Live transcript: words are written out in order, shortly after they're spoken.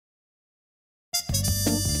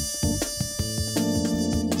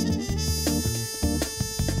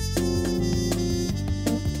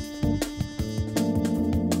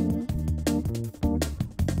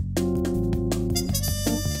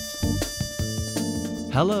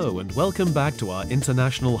Hello and welcome back to our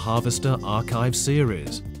International Harvester Archive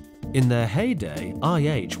series. In their heyday,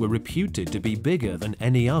 IH were reputed to be bigger than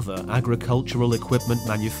any other agricultural equipment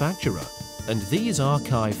manufacturer, and these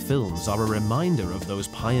archive films are a reminder of those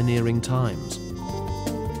pioneering times.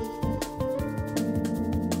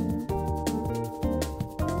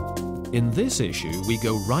 In this issue, we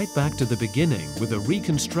go right back to the beginning with a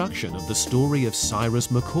reconstruction of the story of Cyrus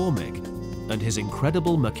McCormick and his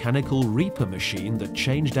incredible mechanical reaper machine that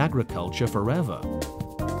changed agriculture forever.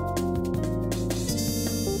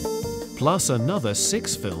 Plus another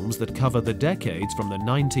 6 films that cover the decades from the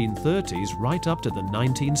 1930s right up to the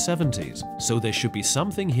 1970s, so there should be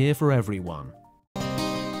something here for everyone.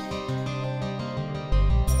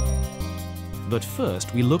 But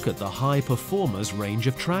first we look at the High Performers range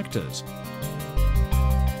of tractors.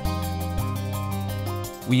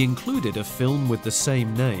 We included a film with the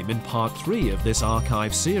same name in part 3 of this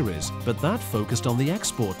archive series, but that focused on the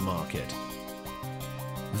export market.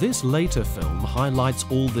 This later film highlights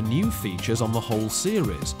all the new features on the whole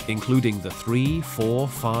series, including the 3, 4,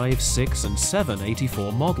 5, 6 and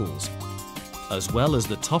 784 models, as well as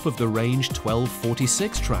the top-of-the-range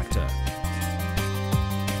 1246 tractor.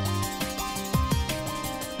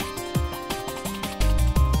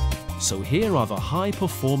 So here are the high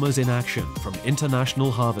performers in action from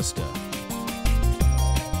International Harvester.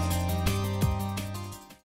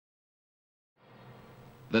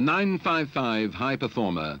 The 955 High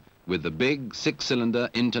Performer with the big 6-cylinder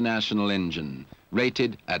International engine,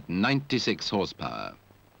 rated at 96 horsepower.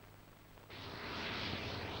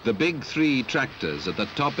 The big 3 tractors at the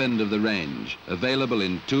top end of the range, available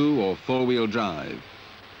in 2- or 4-wheel drive.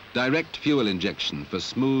 Direct fuel injection for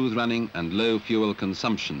smooth running and low fuel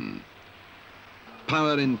consumption.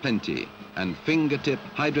 Power in plenty, and fingertip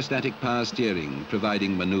hydrostatic power steering,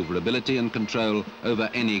 providing maneuverability and control over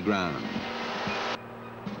any ground.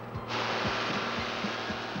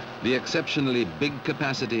 The exceptionally big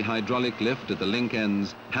capacity hydraulic lift at the link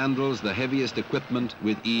ends handles the heaviest equipment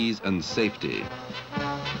with ease and safety.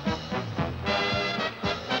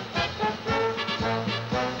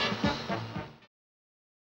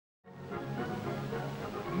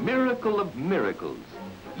 Miracle of miracles.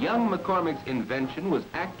 Young McCormick's invention was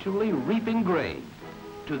actually reaping grain.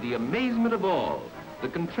 To the amazement of all, the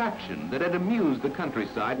contraption that had amused the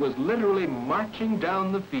countryside was literally marching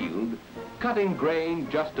down the field, cutting grain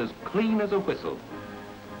just as clean as a whistle.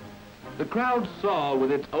 The crowd saw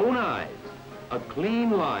with its own eyes a clean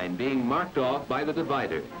line being marked off by the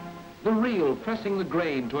divider, the reel pressing the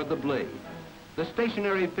grain toward the blade. The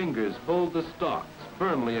stationary fingers hold the stalks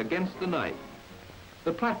firmly against the knife.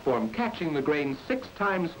 The platform catching the grain 6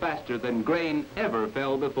 times faster than grain ever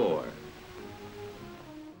fell before.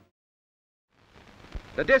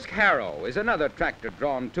 The disc harrow is another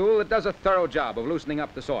tractor-drawn tool that does a thorough job of loosening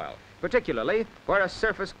up the soil, particularly where a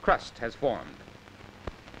surface crust has formed.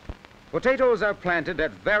 Potatoes are planted at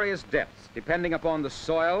various depths, depending upon the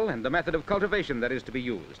soil and the method of cultivation that is to be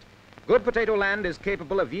used. Good potato land is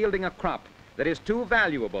capable of yielding a crop that is too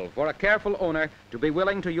valuable for a careful owner to be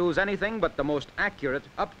willing to use anything but the most accurate,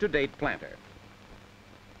 up-to-date planter.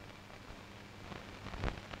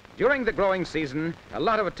 During the growing season, a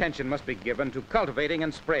lot of attention must be given to cultivating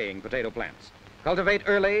and spraying potato plants. Cultivate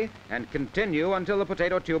early and continue until the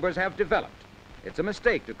potato tubers have developed. It's a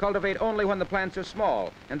mistake to cultivate only when the plants are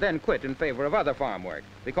small and then quit in favor of other farm work,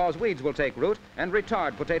 because weeds will take root and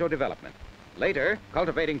retard potato development. Later,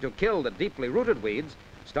 cultivating to kill the deeply rooted weeds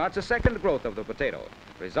starts a second growth of the potato,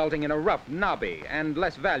 resulting in a rough, knobby, and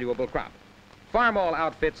less valuable crop. Farm-all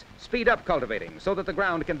outfits speed up cultivating so that the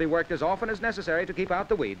ground can be worked as often as necessary to keep out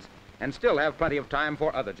the weeds and still have plenty of time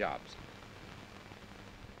for other jobs.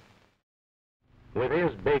 With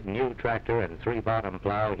his big new tractor and 3-bottom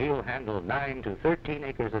plow, he'll handle 9 to 13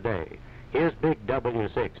 acres a day. His big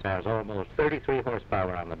W6 has almost 33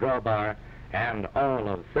 horsepower on the drawbar and all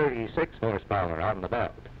of 36 horsepower on the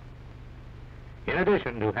belt. In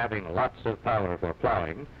addition to having lots of power for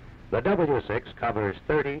plowing, the W6 covers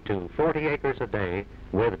 30 to 40 acres a day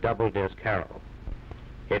with double-disc harrow.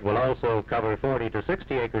 It will also cover 40 to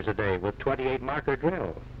 60 acres a day with 28 marker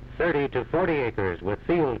drill, 30 to 40 acres with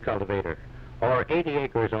field cultivator, or 80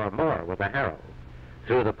 acres or more with a harrow.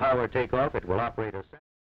 Through the power takeoff, it will operate a...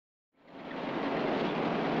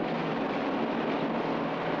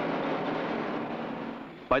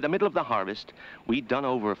 By the middle of the harvest, we'd done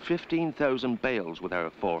over 15,000 bales with our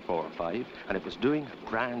 445, and it was doing a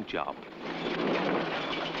grand job.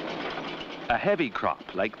 A heavy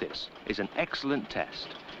crop like this is an excellent test,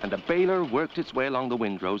 and the baler worked its way along the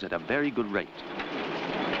windrows at a very good rate.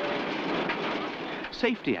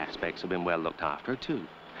 Safety aspects have been well looked after, too.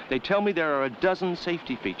 They tell me there are a dozen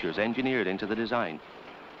safety features engineered into the design.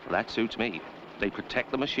 Well, that suits me. They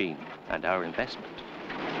protect the machine and our investment.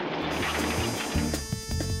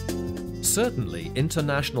 Certainly,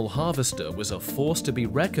 International Harvester was a force to be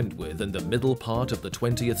reckoned with in the middle part of the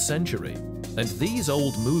 20th century, and these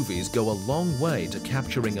old movies go a long way to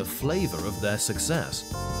capturing a flavor of their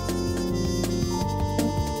success.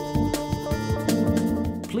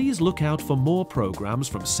 Please look out for more programs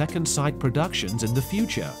from Second Sight Productions in the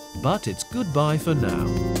future, but it's goodbye for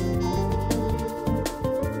now.